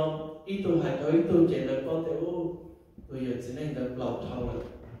lý nó ít tôi hãy tới tôi chỉ là có thể tôi giờ chỉ nên được lọc thâu rồi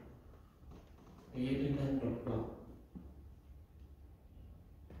thì nên được lọc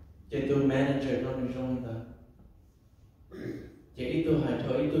chỉ tôi manager nó được trong đó chỉ ít tôi hãy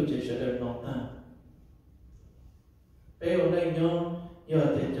tới tôi chỉ sẽ được lọc à bây giờ này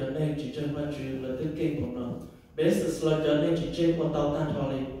nhớ thì trở nên chỉ trên phát triển là thứ kinh của nó business là trở nên chỉ trên một tàu tan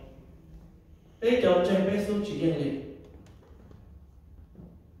thôi đi bây giờ trên bây số chỉ riêng đi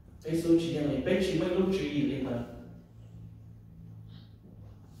bây số chỉ riêng đi bây chỉ mấy lúc chỉ gì đi mà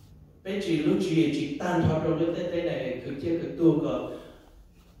bây chỉ lúc chỉ tan thôi rồi lúc thế này cứ chia cứ tua cờ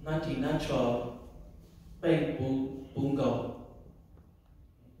nó chỉ nó cho bây bùng cầu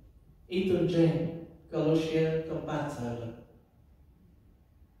ít tuần trên Colossians có 3 giờ rồi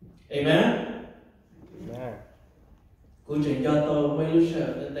Amen. Amen. Cô trình cho tôi mấy lúc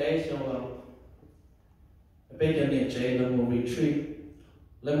sợ đến đấy xong rồi bây giờ này chạy là một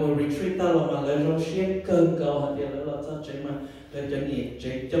retreat ta là mà lấy rong xiết cơn cầu hạt tiền là sao chạy mà là cho nhiệt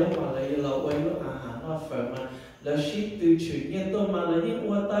chạy chống mà lấy là quay lúc nó phở mà là ship từ chuyển nhiên tôi mà là những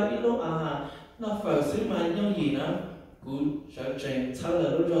qua tay ít lúc nó phở xứ mà nhau gì nữa cú sợ chạy sao là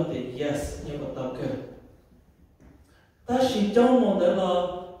lúc đó thì yes nhưng mà tao kêu ta chỉ trong một đời là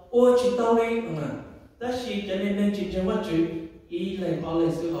chỉ tao đi ta chỉ cho nên chỉ trong mắt chữ ý lên họ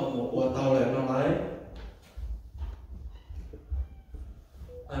lên sự họ một tao lại nó nói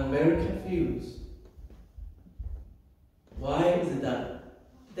I'm very confused. Why is it that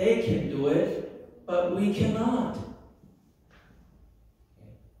they can do it, but we cannot?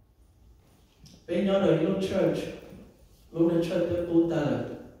 Bên nhau đời lúc church tới bố ta là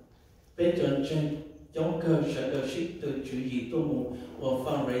bên trên trong cơ sở đời ship từ chủ gì tôi muốn và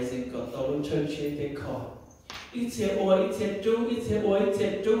fundraising có tao lúc church để có ít xe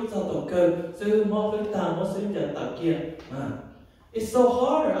chú cho tổ cơ sư mô với ta mô sư giờ tạo kia it's so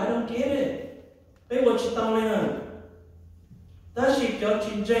hard, I don't get it. Bây giờ chỉ tao lên à ta chỉ cho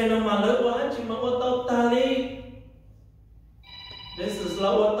chuyện chơi nó mà lỡ quá chỉ mà tao ta đi this is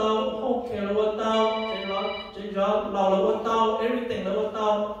là tao không care là tao trên đó là tao everything là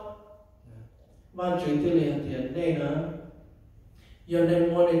tao và chuyện thứ liền thì đây nữa giờ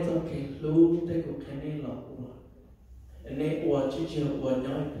nên mua để cho cái lú để của cái này là nên uo chỉ uo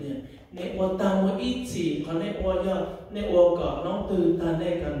nói liền nên uo tao mua ít gì còn nên uo giờ nè ô cọ nó từ ta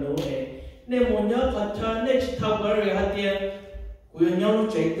nè cả nô ấy nè muốn nhớ thật thơ nè chỉ thâu worry hạt tiền quyền nhau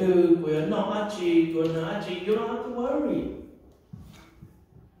nó chạy từ quyền nó ăn chi quyền nó ăn chi you don't have to worry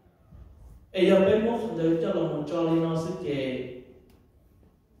ấy giờ bên mốt không được cho là một cho lên nó sẽ kể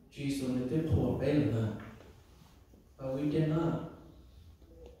Jesus này tiếp thuộc bé là và we did not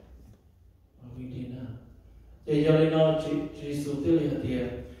thì giờ lên nó Jesus tiếp là tiền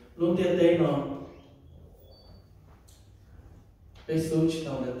luôn tiền đây nó bé số chỉ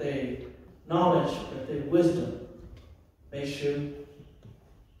đầu là đây knowledge là đây wisdom bé sư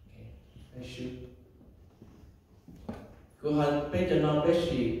cô hạt bé cho nó bé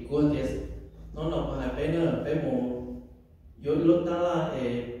gì cô thì nó là hạt bé nữa bé mù yếu lúc ta là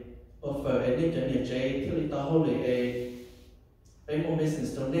offer đi cho nhà chơi thì lý ta hỗ lệ bé mù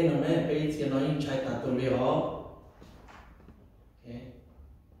business trong đây nó nè bé chỉ nói những trái tạ tụi họ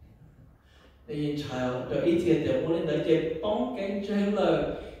để những trái rồi ít tiền để muốn đến chơi bóng cái chơi lời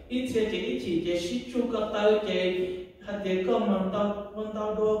ít tiền chỉ chơi xí chu cái tao chơi hạt tiền có mà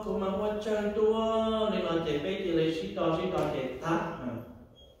tao đua cũng mà qua chơi đua nên là chơi bé chỉ lấy xí đỏ chơi tát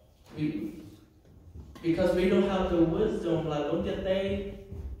because we don't have the wisdom like don't get they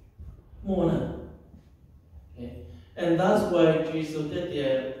more okay. And that's why Jesus did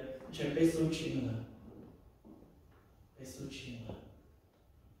the chuyện bé số chín là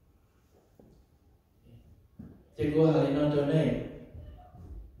thì cô hỏi nó cho này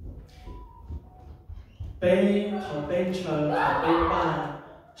bé họ bé chờ họ bé ba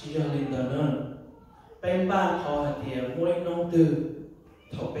chỉ cho linh đạo nữa bé ba họ thì mỗi nông từ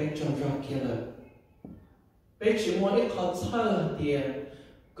họ bé trồng rau kia là bé chỉ muốn ít họ chơi thì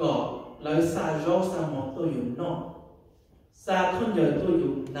có lời xa rau xa một tôi dùng nó xa không giờ tôi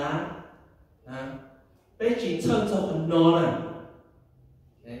dùng ná bé chỉ chơi cho phần nó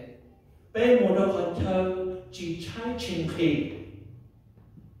này bé muốn đâu họ chơi chỉ trái trình khi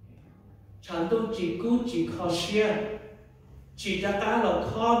chẳng tôi chỉ cứu chỉ khó xia chỉ ra cá là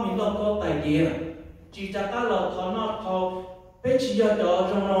khó mình lo có tài gì chỉ ra cá là khó nó khó bé chỉ cho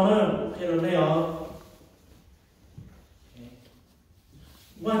trong nó hơn khi nó này ó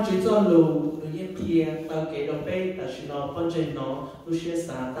quan chỉ cho lù lù yên kia tao kể đó bé ta chỉ nó con trên nó lù xia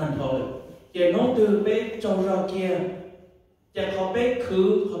sáng tàn thôi giờ nó từ bé trong ra kia giờ họ bé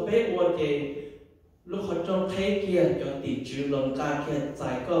khứ họ bé uo thì lúc họ trong thế kia cho tỷ chữ lòng ca kia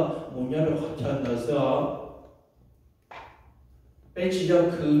giải có muốn nhớ được họ chân ở giữa bây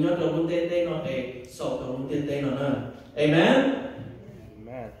giờ cứ nhớ được vấn đề nó để sổ được vấn đề nó nữa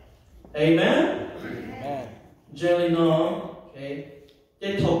amen jelly nó okay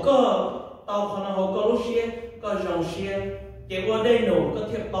để thấu có tao còn nó có lúc xia có dòng xia để qua đây nổ có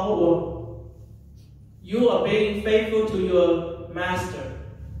thiệp bao uổng you are being faithful to your master.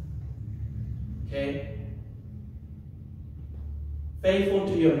 Okay? Faithful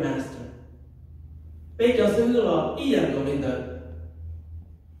to your master. Bây giờ sư là ý nhận của mình được.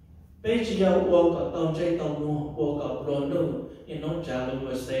 Bây giờ ô có tông chơi tông mua, ô có đồ nụ, nhưng nó trả lời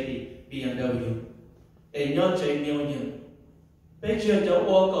Mercedes, BMW. Để nhớ chơi nhiều nhiều. Bây giờ cho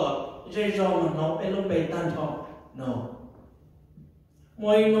ô có dây rong mà nó phải lúc bày tan thọ. No.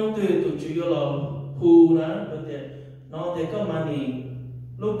 Mỗi nó từ tụi chú là hù đó, nó thì có mà nì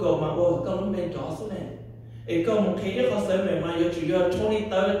lúc cầu mà ô có lúc bên chó xuống này. Ê có một khi có sớm mẹ mà yêu chú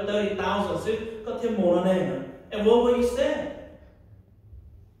 30,000 sức có thêm một này mà. And what will you say?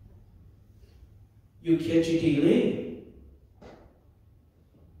 You catch it daily.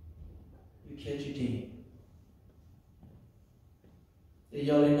 You catch it daily. Thì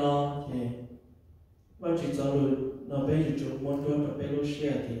do lên nó thì bác chỉ cho rồi nó bây giờ chụp môn cho nó bây lúc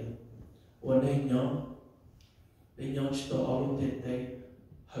share thì ổn định nhóm bây nhóm chỉ tao ở lúc tiền đây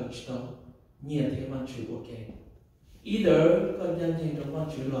hợp chỉ tao nhiều thế mà chịu ok either con nhân thì trong con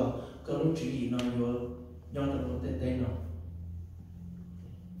chịu là con lúc chịu gì nó vô nhóm trong lúc tiền đây nó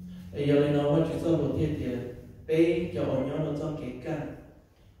bây giờ lên nó bác chỉ cho lúc tiền thì bây giờ ở nhóm nó trong cái căn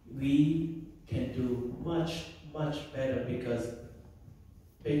we can do much better because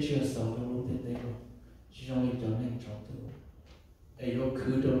bây giờ sau trong lúc tiền đây nó chỉ trong lịch trở nên trong thứ ấy rồi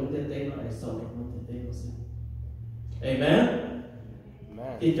cứ trong lúc tiền đây nó ấy sau trong lúc tiền đây nó sẽ amen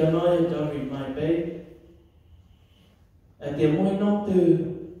thì cho nói cho remind bé tiền mỗi nó từ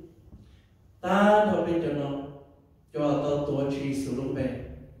ta thôi bây giờ nó cho tao tuổi chỉ sử dụng bé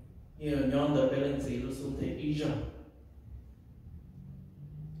như nhóm đời bé lên gì lúc xuống thì ý rằng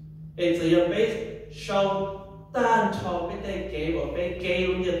ấy giờ giờ bé sau tan cho bé tay kế và bé kế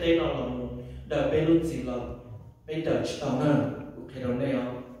luôn như thế nào là một đời bé luôn gì là bé đời chỉ tao nè cái đó này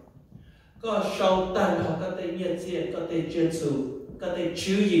không có sau tan cho các tay nhiệt diện các tay chuyên sử các tay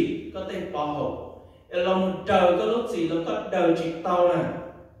chữ gì các tay bảo hộ lòng trời có lúc gì nó có đời chỉ tao nè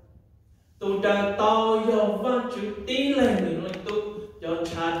tụi trời tao do văn chữ tí lên mình lên tụ do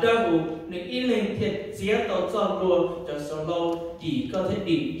trả đỡ hụ nên ít lên thiệt dễ tao cho luôn cho sau lâu chỉ có thể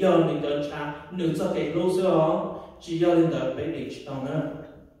đi do mình do trả nửa cho cái lô sữa đó chỉ do lên đời phải đi chỉ tao nữa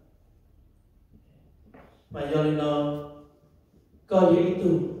mà do lên nó có những ý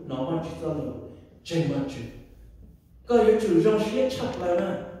tưởng nó mà chỉ cho được trên mà chữ có những chủ trong siết chặt lại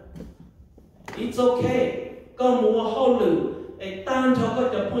nè it's okay có mua hậu lử ấy tan thọ có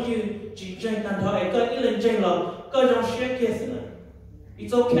được bao nhiêu chỉ tranh tan thọ ấy có ít lên tranh là có trong siết kia xí nè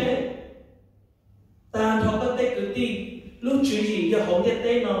it's okay tan thọ có tê cứ đi lúc chữ gì giờ không biết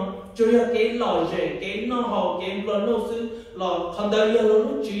tê nó cho ra cái lò rễ cái nó họ cái lò nô sư lò còn đâu giờ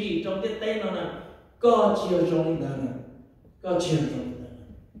lúc chữ gì trong biết tê nó nè có chiều trong đó nè có chiều trong đó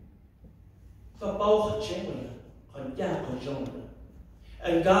có bao hết chế của nó còn gia còn trong đó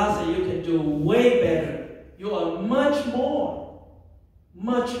and God said you can do way better you are much more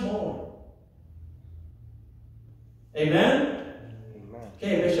amen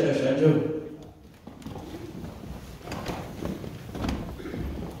okay bây giờ là sáng chung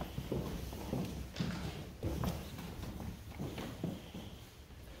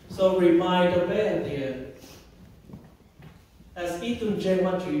so remind the man here as Ethan J.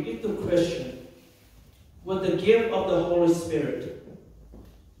 Matthew, Ethan Christian, with the gift of the Holy Spirit,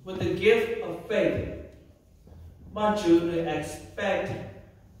 with the gift of faith, Matthew to expect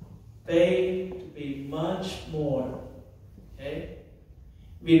faith to be much more. Okay?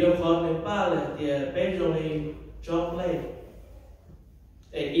 Vì đâu khó nên ba là thì bé rồi cho lên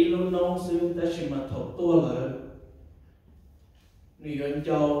để đi luôn nông sư ta chỉ mà thuộc tua lại người dân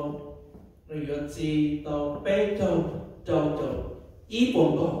châu người dân gì tàu bé châu ý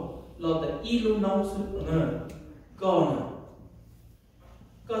bồn bồn lo để ý luôn nông sư còn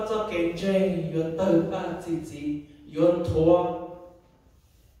có cho cái chơi dân từ ba gì dân thua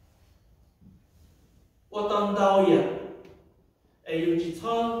我当导演ấy dù chỉ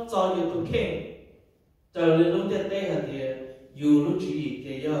cho dù tôi khen trời lên lúc tết tết hả thì dù lúc chỉ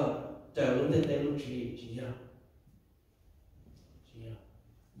cái giờ trời lúc tết tết lúc chỉ giờ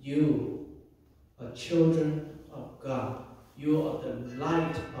you are children of God you are the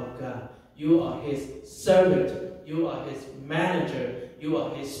light of God you are His servant you are His manager you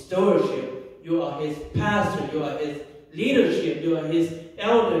are His stewardship you are His pastor you are His leadership you are His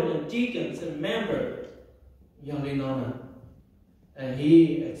elder and deacons and member young in honor and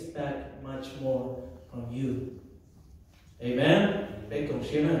He expects much more from you. Amen.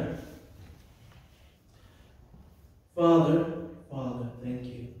 Father, thank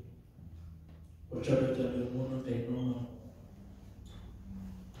you for cho được muốn về nó.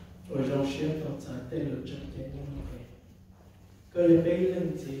 Rồi trong share trong sáng tê được trong cái muốn về. Có thể bay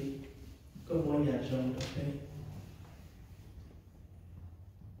lên gì, có muốn nhà trong đó đây.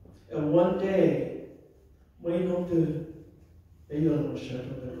 And one day, mấy năm từ bây giờ một sự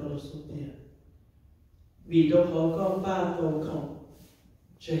được có số tiền vì đâu có ba câu không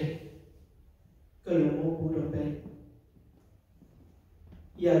chơi có những mối phụ được đây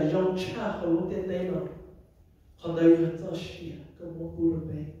giờ trong cha họ lúc tên đây mà họ đây là cho xia có mối phụ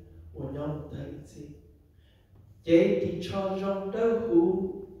được đây của nhau thấy gì vậy thì cho trong đâu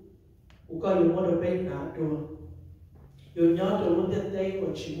cũng có những mối được đây nào được rồi nhớ từ lúc tên đây của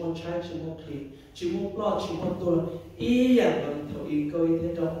chỉ muốn trái chỉ muốn thịt chỉ muốn lo chỉ muốn tôi ý dạng là theo ý câu ý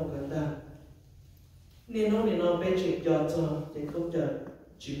thế trong một cái ta nên nó bây giờ cho thì không chờ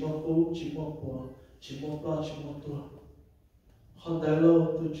chỉ muốn phú chỉ muốn buồn chỉ muốn lo chỉ muốn tôi họ đã lâu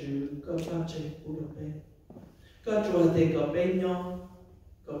tôi chỉ có ba chơi phú được bên có chùa thì có bên nhau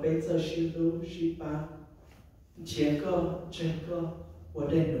có bên giờ sư lưu sư ba chế có chơi có của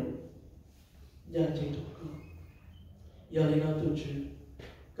đây nữa giờ chỉ thuộc có giờ thì nó tôi chỉ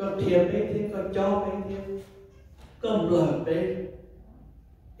có thiệp bên thế có cho bên thế có lời bên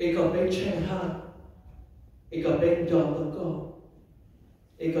ấy có bên chơi ha ấy có bên cho tôi có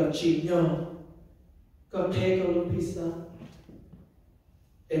ấy có chỉ nhau có thế có lúc pizza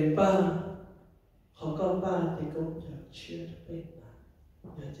em ba họ có ba thì cũng giờ chia được bên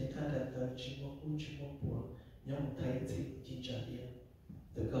giờ chỉ ta đặt tới chỉ một cũng chỉ một buổi nhưng một thấy thì chỉ trả tiền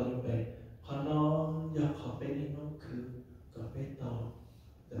từ câu lúc bên họ nó giờ họ bên đi nó cứ có bên tàu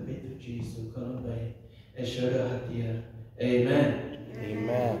từ bên từ Jesus câu lúc bên Sure, Amen.